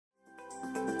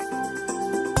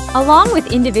Along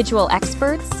with individual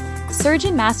experts,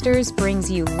 SurgeonMasters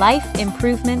brings you life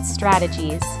improvement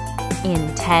strategies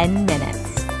in 10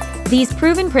 minutes. These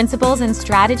proven principles and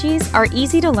strategies are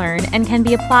easy to learn and can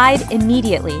be applied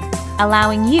immediately,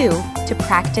 allowing you to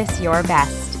practice your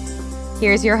best.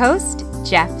 Here's your host,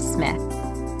 Jeff Smith.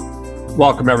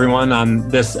 Welcome, everyone. On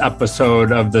this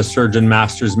episode of the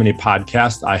SurgeonMasters mini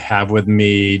podcast, I have with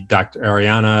me Dr.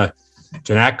 Arianna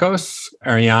Gianakos.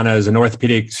 Arianna is an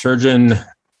orthopedic surgeon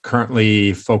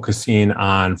currently focusing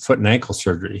on foot and ankle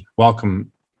surgery.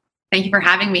 Welcome. Thank you for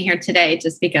having me here today to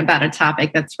speak about a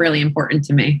topic that's really important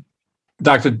to me.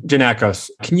 Dr. Gianakos,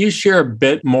 can you share a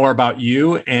bit more about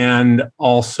you and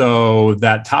also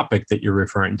that topic that you're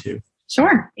referring to?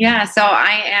 Sure. Yeah. So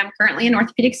I am currently an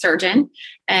orthopedic surgeon,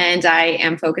 and I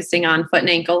am focusing on foot and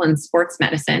ankle and sports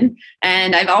medicine.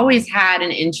 And I've always had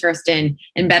an interest in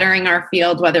bettering our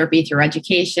field, whether it be through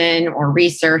education or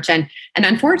research. And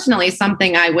unfortunately,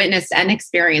 something I witnessed and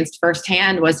experienced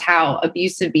firsthand was how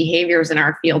abusive behaviors in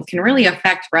our field can really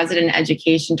affect resident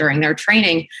education during their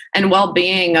training and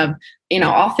well-being of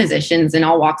all physicians in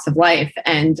all walks of life.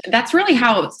 And that's really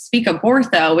how Speak Up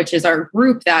Ortho, which is our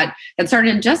group that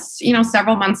started just,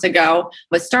 several months ago,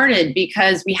 was started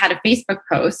because we had a Facebook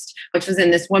post, which was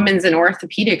in this women's and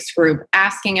orthopedics group,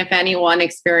 asking if anyone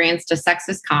experienced a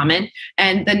sexist comment.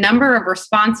 And the number of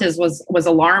responses was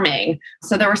alarming.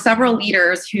 So there were several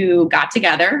leaders who got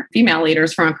together, female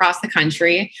leaders from across the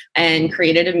country, and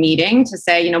created a meeting to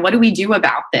say, what do we do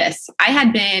about this? I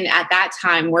had been at that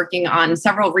time working on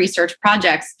several research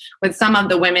projects with some of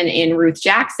the women in Ruth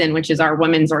Jackson, which is our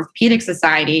Women's Orthopedic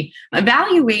Society,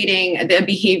 evaluating the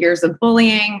behaviors of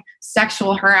bullying,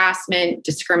 sexual harassment,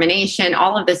 discrimination,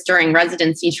 all of this during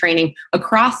residency training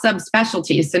across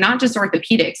subspecialties. So not just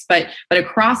orthopedics, but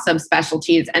across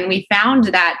subspecialties. And we found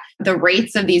that the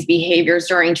rates of these behaviors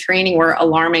during training were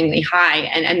alarmingly high,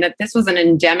 and that this was an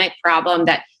endemic problem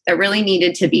that really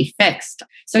needed to be fixed.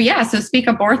 So Speak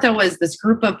Up Ortho was this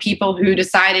group of people who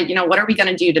decided, what are we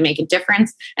going to do to make a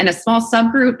difference? And a small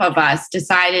subgroup of us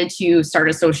decided to start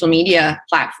a social media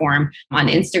platform on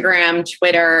Instagram,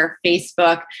 Twitter,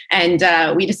 Facebook.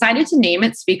 And we decided to name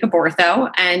it Speak Up Ortho.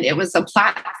 And it was a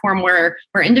platform where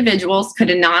individuals could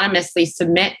anonymously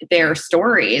submit their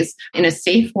stories in a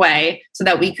safe way so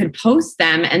that we could post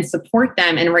them and support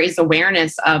them and raise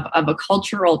awareness of a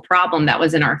cultural problem that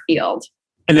was in our field.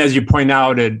 And as you point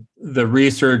out, the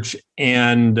research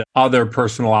and other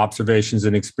personal observations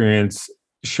and experience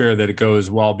share that it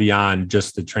goes well beyond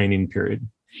just the training period.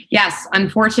 Yes,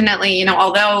 unfortunately,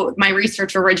 although my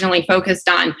research originally focused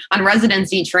on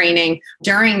residency training,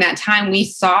 during that time, we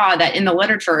saw that in the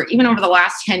literature, even over the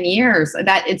last 10 years,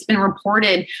 that it's been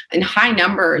reported in high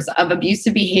numbers of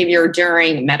abusive behavior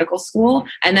during medical school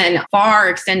and then far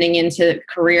extending into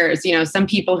careers. Some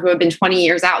people who have been 20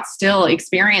 years out still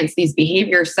experience these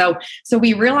behaviors. So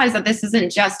we realize that this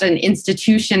isn't just an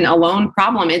institution alone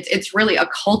problem. It's really a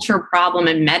culture problem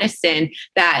in medicine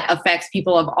that affects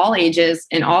people of all ages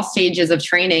in all stages of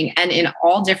training and in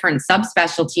all different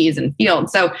subspecialties and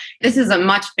fields. So this is a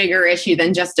much bigger issue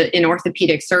than just in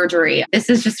orthopedic surgery. This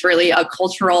is just really a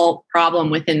cultural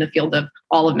problem within the field of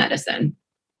all of medicine.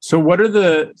 So what are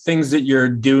the things that you're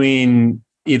doing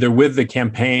either with the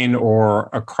campaign or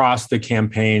across the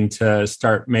campaign to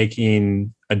start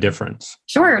making a difference?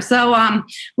 Sure. So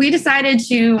we decided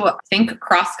to think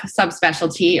cross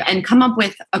subspecialty and come up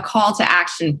with a call to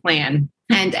action plan.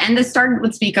 And this started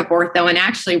with Speak Up Ortho. And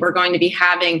actually, we're going to be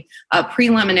having a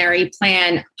preliminary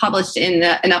plan published in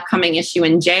an upcoming issue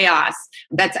in JOS.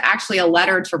 That's actually a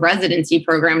letter to residency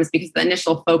programs because the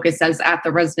initial focus is at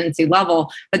the residency level.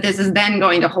 But this is then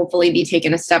going to hopefully be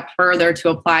taken a step further to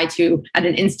apply to at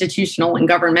an institutional and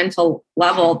governmental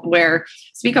level, where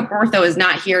Speak Up Ortho is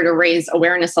not here to raise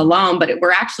awareness alone, but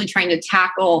we're actually trying to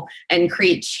tackle and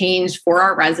create change for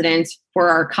our residents, for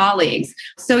our colleagues.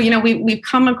 So, we've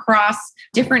come across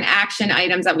different action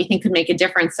items that we think could make a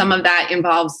difference. Some of that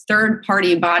involves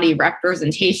third-party body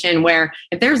representation, where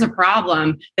if there's a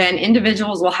problem, then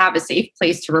individuals will have a safe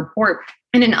place to report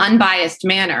in an unbiased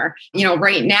manner.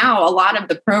 Right now, a lot of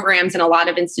the programs and a lot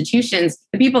of institutions,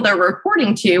 the people they're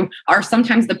reporting to are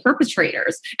sometimes the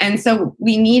perpetrators. And so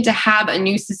we need to have a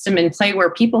new system in play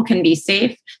where people can be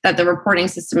safe, that the reporting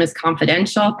system is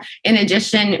confidential. In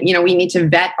addition, we need to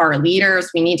vet our leaders.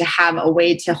 We need to have a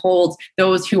way to hold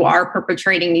those who are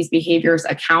perpetrating these behaviors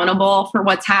accountable for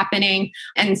what's happening.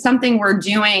 And something we're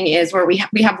doing is where we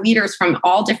have leaders from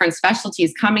all different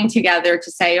specialties coming together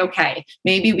to say, okay,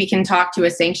 maybe we can talk to a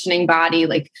sanctioning body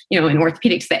like, in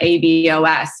orthopedics, the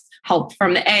ABOS, help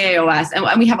from the AAOS.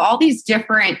 And we have all these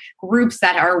different groups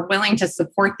that are willing to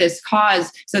support this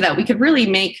cause so that we could really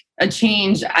make a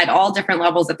change at all different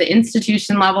levels, at the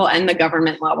institution level and the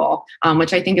government level,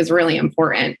 which I think is really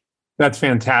important. That's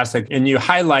fantastic. And you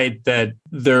highlight that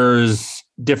there's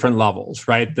different levels,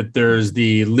 right? That there's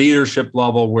the leadership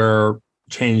level where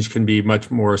change can be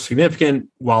much more significant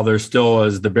while there still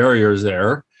is the barriers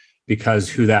there because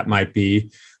who that might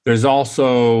be. There's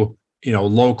also,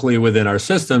 locally within our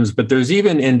systems, but there's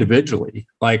even individually.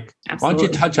 Like, Absolutely. Why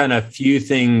don't you touch on a few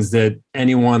things that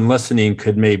anyone listening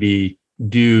could maybe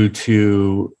do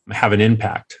to have an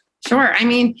impact? Sure. I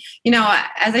mean,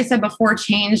 as I said before,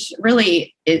 change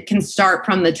really, it can start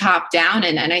from the top down.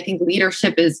 And I think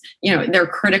leadership is, they're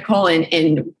critical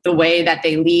in the way that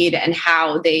they lead and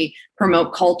how they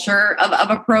promote culture of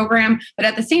a program. But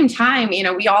at the same time,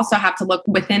 we also have to look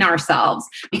within ourselves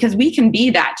because we can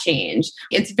be that change.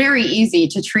 It's very easy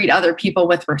to treat other people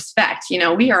with respect.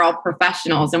 We are all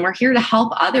professionals and we're here to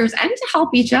help others and to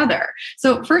help each other.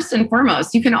 So first and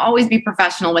foremost, you can always be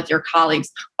professional with your colleagues,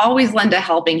 always lend a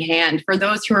helping hand. For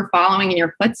those who are following in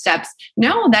your footsteps,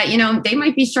 know that, they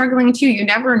might be struggling too. You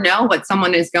never know what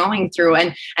someone is going through.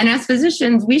 And as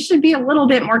physicians, we should be a little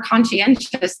bit more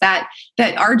conscientious that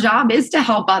our job is to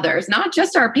help others, not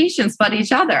just our patients, but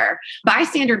each other.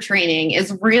 Bystander training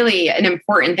is really an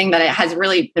important thing that it has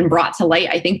really been brought to light,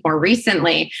 I think, more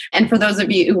recently. And for those of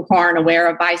you who aren't aware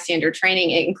of bystander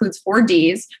training, it includes 4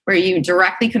 Ds, where you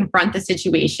directly confront the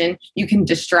situation. You can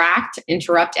distract,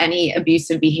 interrupt any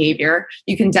abusive behavior.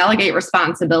 You can delegate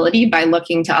responsibility by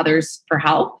looking to others for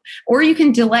help, or you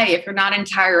can delay if you're not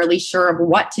entirely sure of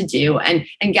what to do and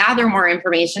gather more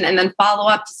information and then follow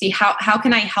up to see how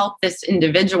can I help this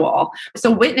individual. So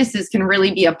witnesses can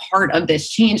really be a part of this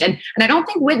change. And I don't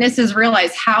think witnesses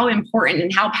realize how important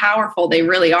and how powerful they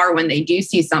really are when they do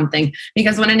see something.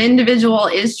 Because when an individual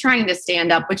is trying to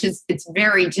stand up, it's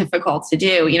very difficult to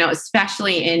do,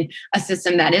 especially in a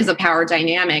system that is a power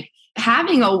dynamic,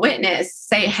 having a witness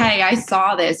say, hey, I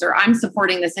saw this, or I'm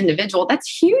supporting this individual,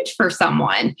 that's huge for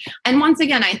someone. And once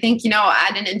again, I think,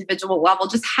 at an individual level,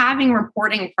 just having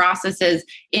reporting processes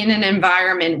in an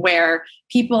environment where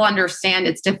people understand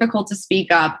it's difficult to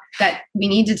speak up, that we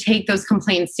need to take those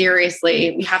complaints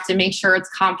seriously. We have to make sure it's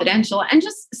confidential and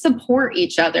just support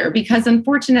each other, because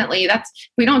unfortunately,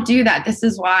 we don't do that. This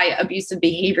is why abusive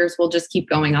behaviors will just keep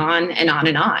going on and on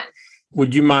and on.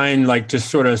 Would you mind just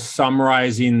sort of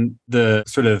summarizing the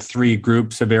sort of 3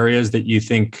 groups of areas that you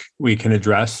think we can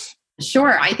address?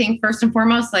 Sure. I think first and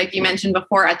foremost, like you mentioned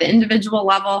before, at the individual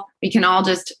level, we can all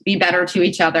just be better to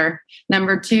each other.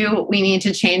 Number 2, we need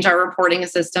to change our reporting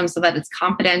system so that it's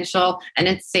confidential and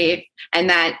it's safe. And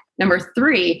that number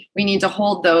 3, we need to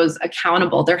hold those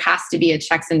accountable. There has to be a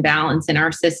checks and balance in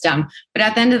our system. But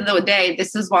at the end of the day,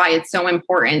 this is why it's so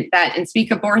important that in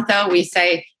Speak Up Ortho, we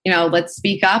say, let's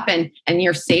speak up and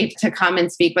you're safe to come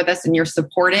and speak with us and you're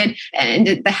supported. And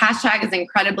the hashtag is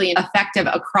incredibly effective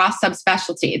across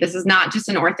subspecialty. This is not just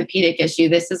an orthopedic issue.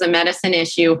 This is a medicine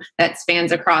issue that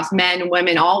spans across men,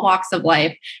 women, all walks of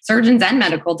life. Surgeons and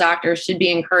medical doctors should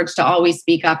be encouraged to always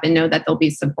speak up and know that they'll be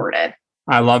supported.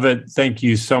 I love it. Thank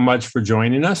you so much for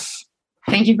joining us.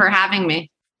 Thank you for having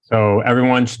me. So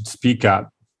everyone should speak up.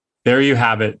 There you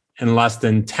have it. In less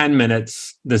than 10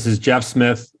 minutes, this is Jeff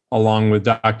Smith, along with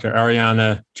Dr.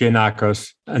 Arianna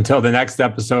Gianakos. Until the next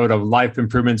episode of Life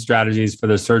Improvement Strategies for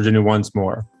the Surgeon Who Wants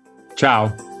More. Ciao.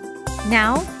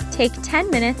 Now, take 10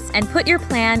 minutes and put your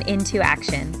plan into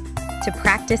action to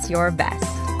practice your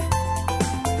best.